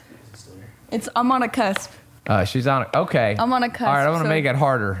cusp. I'm on a cusp. She's on it. Okay. I'm on a cusp. All right, I'm going to so- make it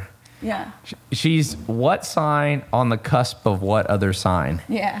harder. Yeah. She's what sign on the cusp of what other sign?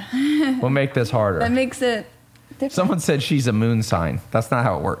 Yeah. We'll make this harder. That makes it different. Someone said she's a moon sign. That's not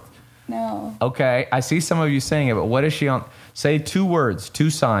how it works. No. Okay, I see some of you saying it, but what is she on? Say 2 words,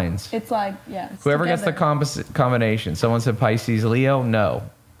 2 signs. It's like, yeah. It's Whoever gets the together. combination. Someone said Pisces, Leo, no.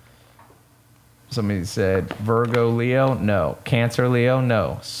 Somebody said Virgo, Leo, no. Cancer, Leo,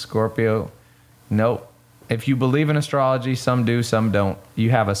 no. Scorpio, nope. If you believe in astrology, some do, some don't. You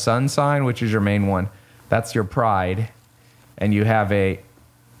have a sun sign, which is your main one. That's your pride. And you have a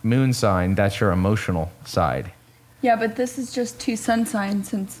moon sign, that's your emotional side. Yeah, but this is just 2 sun signs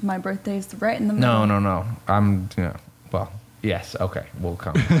since my birthday is right in the middle. No. Well, yes, okay, we'll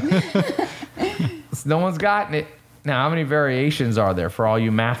come. No one's gotten it. Now, how many variations are there for all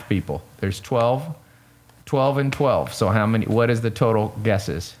you math people? There's 12 and 12. So what is the total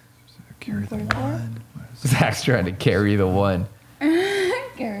guesses? Carry the one. Zach's trying to carry the one.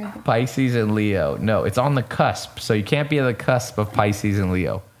 Gary. Pisces and Leo. No, it's on the cusp. So you can't be at the cusp of Pisces and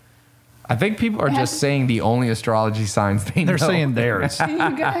Leo. I think people are just saying the only astrology signs they know. They're saying theirs. You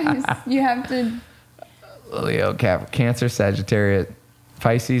guys, you have to. Leo, Cancer, Sagittarius,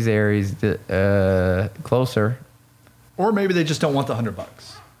 Pisces, Aries, closer. Or maybe they just don't want the $100. All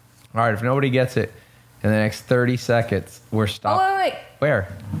right, if nobody gets it in the next 30 seconds, we're Oh, stopped. wait. Where?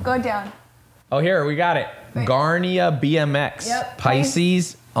 Go down. Oh, here, we got it. Wait. Garnia BMX. Yep.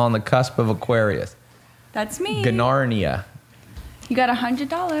 Pisces, on the cusp of Aquarius. That's me. Gnarnia. You got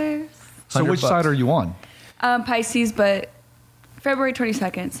 $100. So which $100. side are you on? Pisces, but February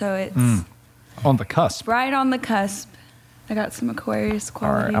 22nd, so it's On the cusp. right on the cusp. I got some Aquarius All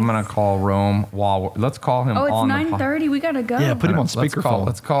qualities. right, I'm gonna call Rome let's call him Oh, it's on the 9:30. We gotta go. Yeah, put him on Let's speakerphone.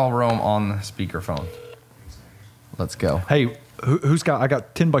 let's call Rome on the speakerphone. Let's go. Hey, who's got? I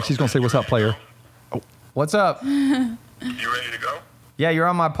got $10. He's gonna say, "What's up, player?" What's up? You ready to go? Yeah, you're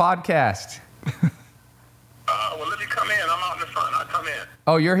on my podcast. Well, let me come in. I'm out in the front. I'll come in.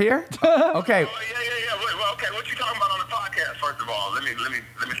 Oh, you're here? Okay. Oh, yeah. Wait, well, okay. What you talking about on the podcast? First of all, let me.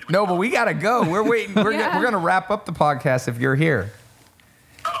 See No, but we gotta go. We're waiting. We're gonna wrap up the podcast if you're here.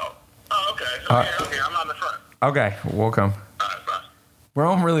 Oh, okay. So, okay. I'm out in the front. Okay, welcome. All right, bye.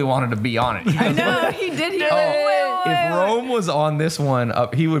 Rome really wanted to be on it. I know he did. He If Rome was on this one,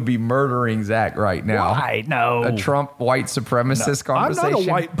 he would be murdering Zach right now. Why? No. A Trump white supremacist I'm conversation. not a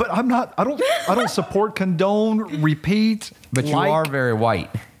white, but I'm not. I don't support, condone, repeat. But you like. are very white.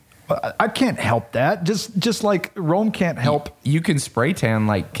 I can't help that. Just like Rome can't help. You can spray tan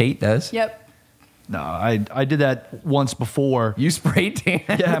like Kate does. Yep. No, I did that once before. You spray tan.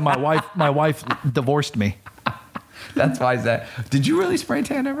 Yeah, my wife divorced me. That's why Zach. Did you really spray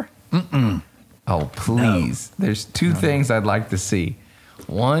tan ever? Mm-mm. Oh, please. There's two things I'd like to see.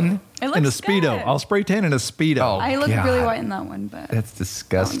 One, It looks In a Speedo. good. I'll spray tan in a Speedo. Oh. I look God. really white in that one, but that's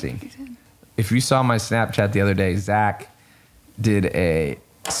disgusting. If you saw my Snapchat the other day, Zach did a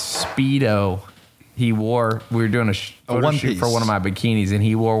Speedo. We were doing a photo one shoot piece. for one of my bikinis, and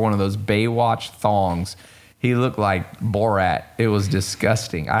he wore one of those Baywatch thongs. He looked like Borat. It was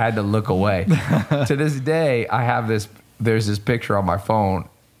disgusting. I had to look away. To this day, I have this. There's this picture on my phone,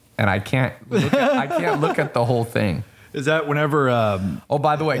 and I can't look at the whole thing. Is that whenever? Oh,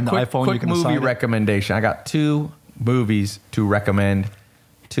 by the way, in the quick iPhone you can movie assign it? recommendation. I got 2 movies to recommend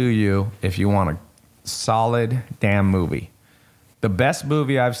to you if you want a solid damn movie. The best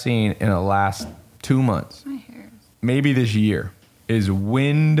movie I've seen in the last 2 months, my hair. maybe this year, is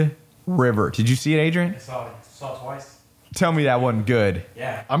Wind River. Did you see it, Adrian? I saw it twice. Tell me that wasn't good.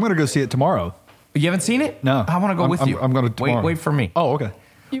 Yeah. I'm gonna go see it tomorrow. You haven't seen it? No. I want to go with you. I'm going to tomorrow. Wait for me. Oh, okay.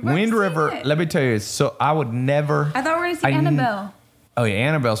 You've already Wind seen River, it. let me tell you, so I would never. I thought we were gonna see I kn- Annabelle. Oh, yeah,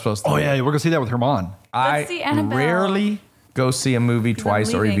 Annabelle's supposed to. Oh be. yeah, we're gonna see that with Herman. I see Annabelle. rarely go see a movie 'Cause I'm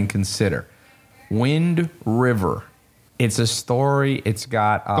twice or leaving. even consider. Wind River. It's a story. It's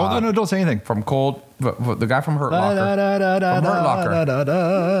got Don't say anything. from the guy from Hurt Locker.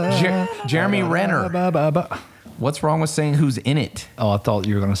 Jeremy Renner. What's wrong with saying who's in it? Oh, I thought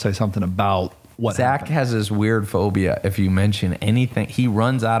you were going to say something about what Zach happened. has this weird phobia. If you mention anything, he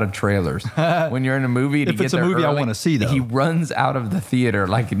runs out of trailers. When you're in a movie, to If get it's a there movie I early, wanna see, though. he runs out of the theater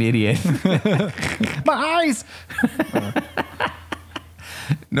like an idiot. My eyes.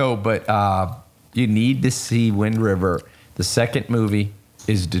 No, but you need to see Wind River. The second movie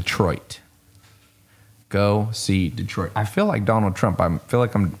is Detroit. Go see Detroit. I feel like Donald Trump. I feel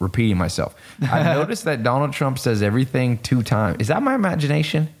like I'm repeating myself. I've noticed that Donald Trump says everything 2 times. Is that my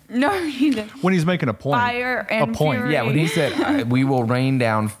imagination? No, you didn't. When he's making a point. Fire and a point. fury. Yeah, when he said, we will rain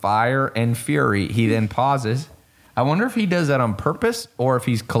down fire and fury, he then pauses. I wonder if he does that on purpose or if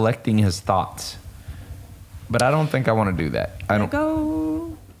he's collecting his thoughts. But I don't think I want to do that. I don't.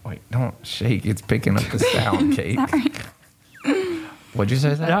 Go. Wait, don't shake. It's picking up the sound, Kate. What'd you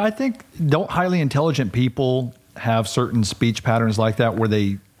say, Zach? Yeah, I think don't highly intelligent people have certain speech patterns like that where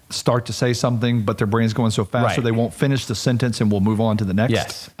they start to say something, but their brain's going so fast, Right. so they won't finish the sentence and we'll move on to the next.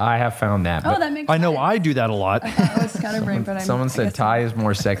 Yes, I have found that. Oh, but that makes I know sense. I do that a lot. I was scatterbrained, but someone said Ty is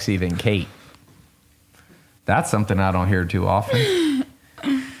more sexy than Kate. That's something I don't hear too often.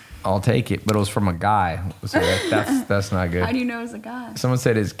 I'll take it, but it was from a guy, so that's not good. How do you know it's a guy? Someone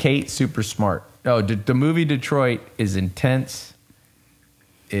said, "Is Kate super smart?" Oh, the movie Detroit is intense.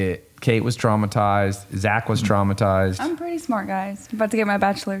 Kate was traumatized. Zach was traumatized. I'm pretty smart, guys. I'm about to get my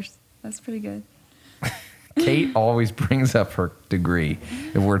bachelor's. That's pretty good. Kate always brings up her degree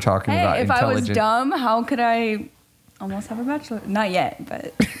if we're talking about Hey, if I was intelligent. dumb, how could I almost have a bachelor? Not yet,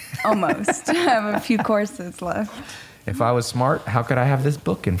 but almost. I have a few courses left. If I was smart, how could I have this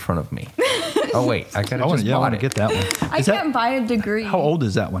book in front of me? Oh wait, I could I have want just to bought it. get that one. I Is that- can't buy a degree. How old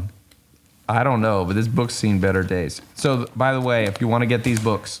is that one? I don't know, but this book's seen better days. So, by the way, if you want to get these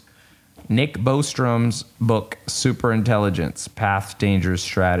books, Nick Bostrom's book, Superintelligence, Path, Dangers,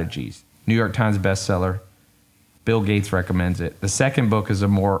 Strategies, New York Times bestseller. Bill Gates recommends it. The second book is a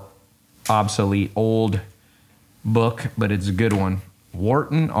more obsolete, old book, but it's a good one.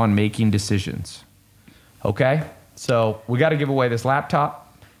 Wharton on Making Decisions. Okay? So, we got to give away this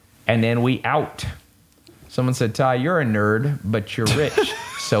laptop, and then we out. Someone said, Ty, you're a nerd, but you're rich,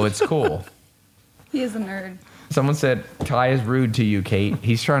 so it's cool. He is a nerd. Someone said, Ty is rude to you, Kate.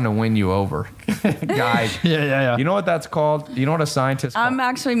 He's trying to win you over. Guys, Yeah. you know what that's called? You know what a scientist I'm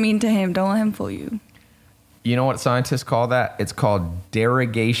actually mean to him. Don't let him fool you. You know what scientists call that? It's called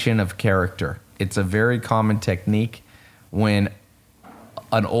derogation of character. It's a very common technique. When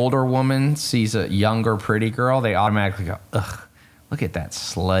an older woman sees a younger, pretty girl, they automatically go, ugh, look at that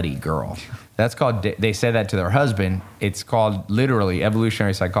slutty girl. That's called, they say that to their husband. It's called, literally,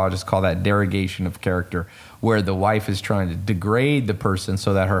 evolutionary psychologists call that derogation of character, where the wife is trying to degrade the person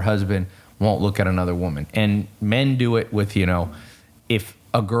so that her husband won't look at another woman. And men do it with, if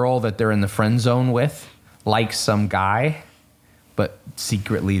a girl that they're in the friend zone with likes some guy, but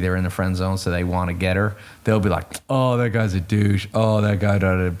secretly they're in the friend zone, so they want to get her, they'll be like, oh, that guy's a douche. Oh, that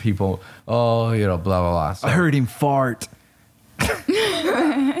guy, people, oh, blah, blah, blah. So, I heard him fart.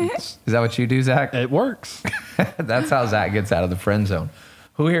 is that what you do, Zach? It works. That's how Zach gets out of the friend zone.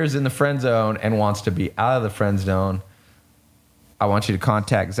 Who here is in the friend zone and wants to be out of the friend zone? I want you to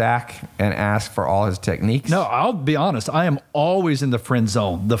contact Zach and ask for all his techniques. No, I'll be honest. I am always in the friend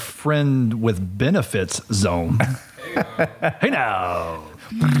zone, the friend with benefits zone. Hey now.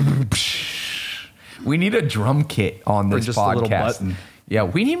 We need a drum kit on this just podcast. a little button. Yeah,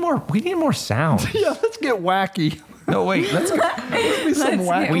 we need more sound. Yeah, let's get wacky. No, wait, let's go. Be some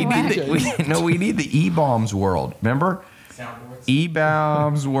Let's wacky. get We need the E-Bombs world. Remember? Soundboards.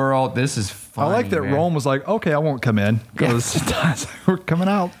 E-Bombs world. This is I funny, like that man. Rome was like, okay, I won't come in because we're coming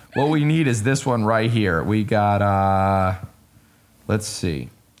out. What we need is this one right here. We got, let's see.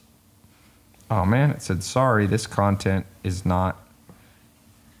 Oh, man, it said, sorry, this content is not.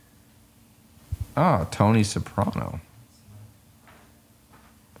 Oh, Tony Soprano.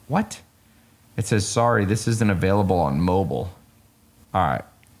 What? It says, sorry, this isn't available on mobile. All right.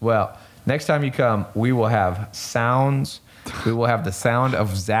 Well, next time you come, we will have sounds. We will have the sound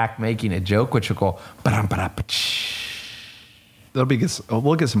of Zach making a joke, which will go. That'll be good.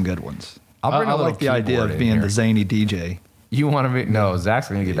 We'll get some good ones. I'll bring a I little like the idea keyboard of in being here. the zany DJ. You want to be? No, Zach's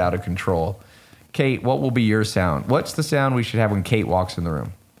going to get out of control. Kate, what will be your sound? What's the sound we should have when Kate walks in the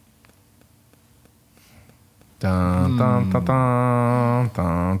room? Dun, dun, dun, dun,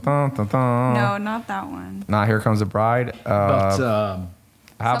 dun, dun, dun, dun. No, not that one. Not Here Comes the Bride. But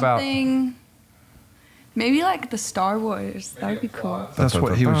How about? Something, maybe like the Star Wars. That would be cool. that's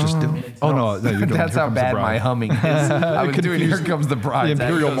what he was just doing. Oh, no, you're doing That's Here how Comes the bad Bride. my humming is. I was doing Here Comes the Bride. The Zach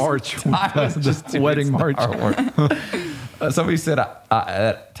Imperial goes, March. I was just The doing wedding Star march. Wars. Somebody said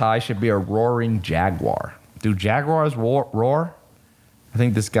Ty should be a roaring jaguar. Do jaguars roar? I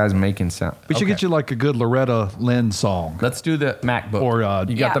think this guy's making sound. We should get you like a good Loretta Lynn song. Let's do the MacBook. Or,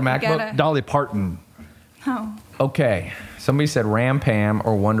 you got the Yeah, we MacBook? gotta- Dolly Parton. Oh, Okay. Somebody said Ram Pam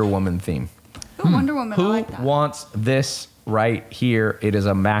or Wonder Woman theme. Ooh, Wonder Woman. I Who like that. wants this right here? It is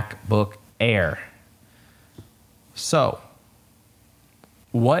a MacBook Air. So,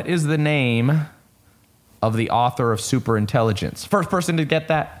 what is the name of the author of Superintelligence? First person to get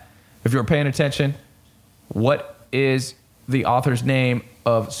that, if you were paying attention, what is the author's name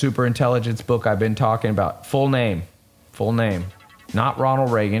of Superintelligence book I've been talking about? Full name. Full name. Not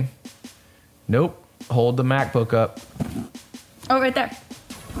Ronald Reagan. Nope. Hold the MacBook up. Oh, right there.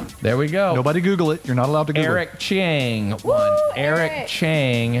 There we go. Nobody Google it. You're not allowed to Google Eric Chang won. Woo, Eric Eric.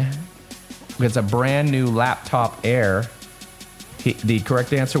 Chang gets a brand new laptop Air. The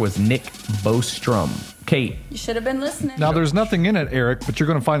correct answer was Nick Bostrom. Kate, You should have been listening. it. Now, there's nothing in it, Eric, but you're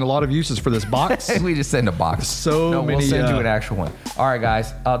going to find a lot of uses for this box. we just send a box. So no, many, we'll send you an actual one. All right,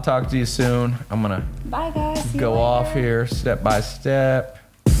 guys. I'll talk to you soon. I'm gonna Bye, guys. See you go off later. here step by step.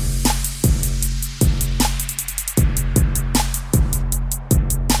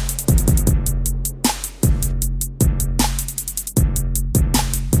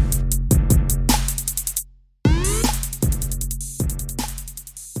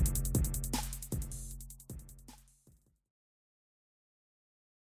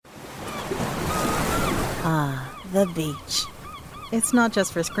 The beach. It's not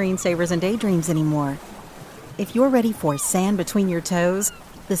just for screensavers and daydreams anymore. If you're ready for sand between your toes,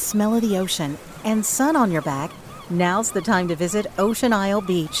 the smell of the ocean, and sun on your back, now's the time to visit Ocean Isle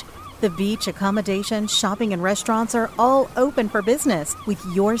Beach. The beach, accommodation, shopping, and restaurants are all open for business with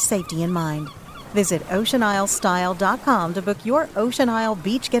your safety in mind. Visit OceanIsleStyle.com to book your Ocean Isle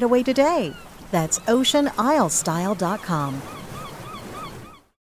Beach getaway today. That's OceanIsleStyle.com.